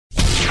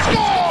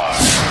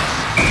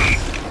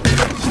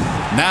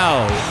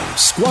Now,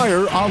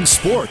 Squire on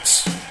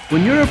Sports.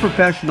 When you're a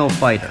professional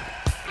fighter,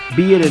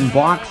 be it in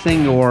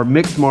boxing or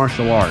mixed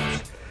martial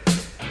arts,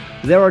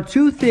 there are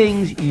two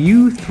things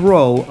you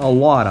throw a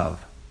lot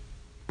of: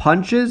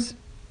 punches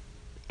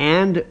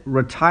and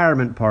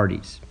retirement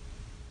parties.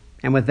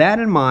 And with that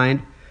in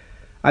mind,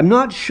 I'm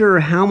not sure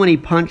how many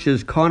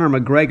punches Conor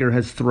McGregor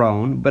has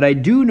thrown, but I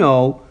do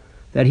know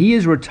that he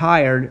is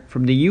retired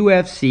from the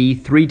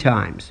UFC 3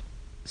 times.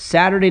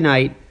 Saturday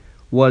night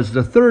was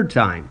the third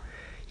time.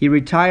 He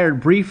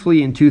retired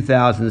briefly in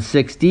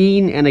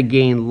 2016 and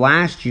again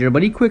last year,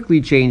 but he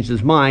quickly changed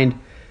his mind,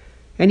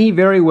 and he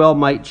very well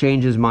might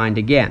change his mind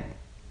again.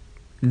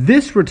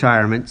 This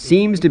retirement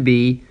seems to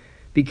be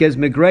because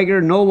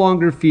McGregor no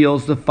longer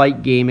feels the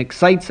fight game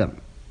excites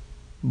him.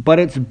 But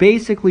it's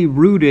basically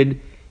rooted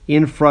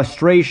in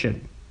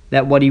frustration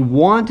that what he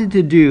wanted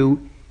to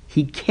do,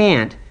 he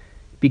can't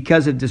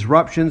because of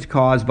disruptions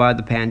caused by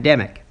the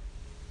pandemic.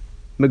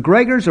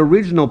 McGregor's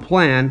original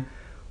plan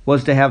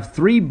was to have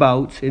 3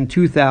 bouts in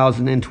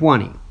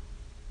 2020.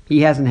 He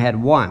hasn't had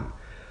one.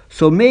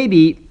 So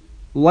maybe,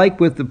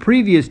 like with the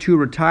previous 2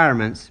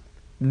 retirements,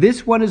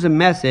 this one is a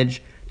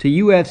message to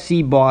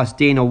UFC boss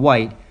Dana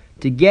White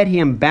to get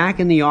him back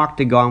in the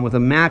octagon with a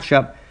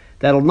matchup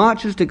that'll not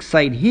just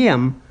excite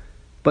him,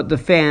 but the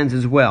fans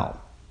as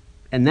well.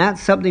 And that's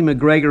something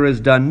McGregor has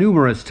done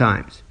numerous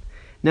times.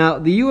 Now,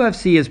 the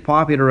UFC is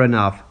popular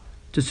enough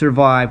to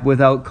survive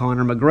without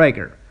Conor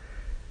McGregor.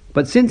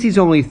 But since he's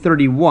only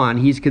 31,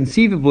 he's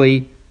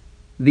conceivably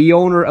the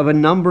owner of a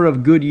number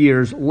of good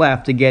years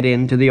left to get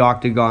into the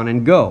octagon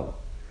and go.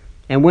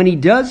 And when he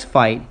does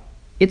fight,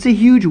 it's a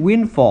huge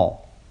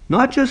windfall,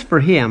 not just for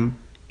him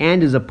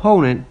and his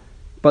opponent,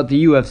 but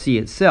the UFC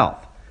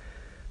itself.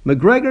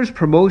 McGregor's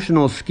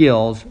promotional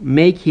skills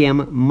make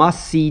him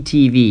must-see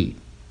TV.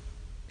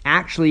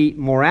 Actually,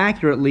 more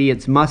accurately,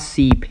 it's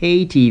must-see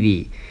pay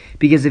TV.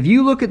 Because if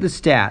you look at the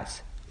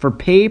stats for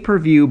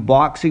pay-per-view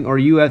boxing or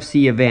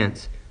UFC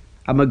events,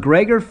 a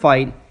McGregor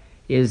fight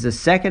is the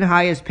second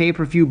highest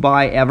pay-per-view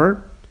buy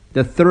ever,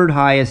 the third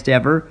highest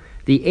ever,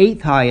 the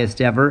 8th highest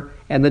ever,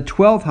 and the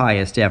 12th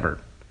highest ever.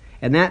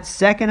 And that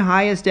second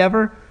highest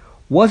ever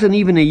wasn't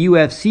even a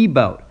UFC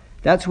bout.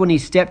 That's when he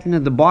stepped into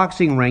the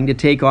boxing ring to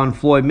take on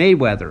Floyd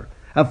Mayweather,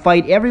 a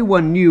fight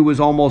everyone knew was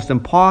almost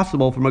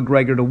impossible for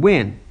McGregor to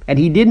win, and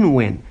he didn't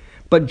win.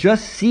 But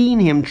just seeing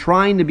him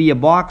trying to be a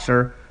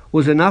boxer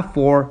was enough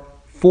for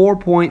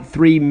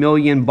 4.3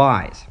 million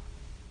buys.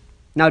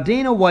 Now,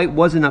 Dana White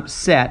wasn't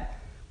upset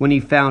when he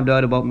found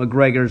out about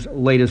McGregor's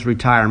latest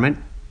retirement.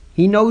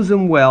 He knows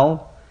him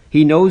well.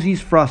 He knows he's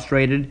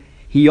frustrated.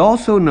 He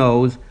also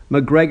knows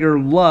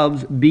McGregor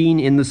loves being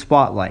in the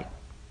spotlight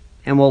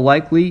and will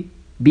likely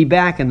be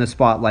back in the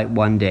spotlight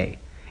one day.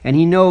 And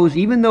he knows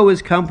even though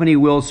his company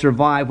will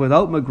survive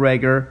without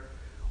McGregor,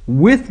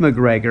 with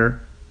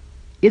McGregor,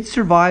 it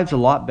survives a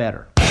lot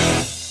better.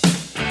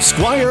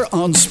 Squire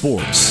on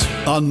Sports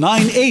on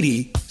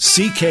 980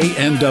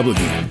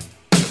 CKNW.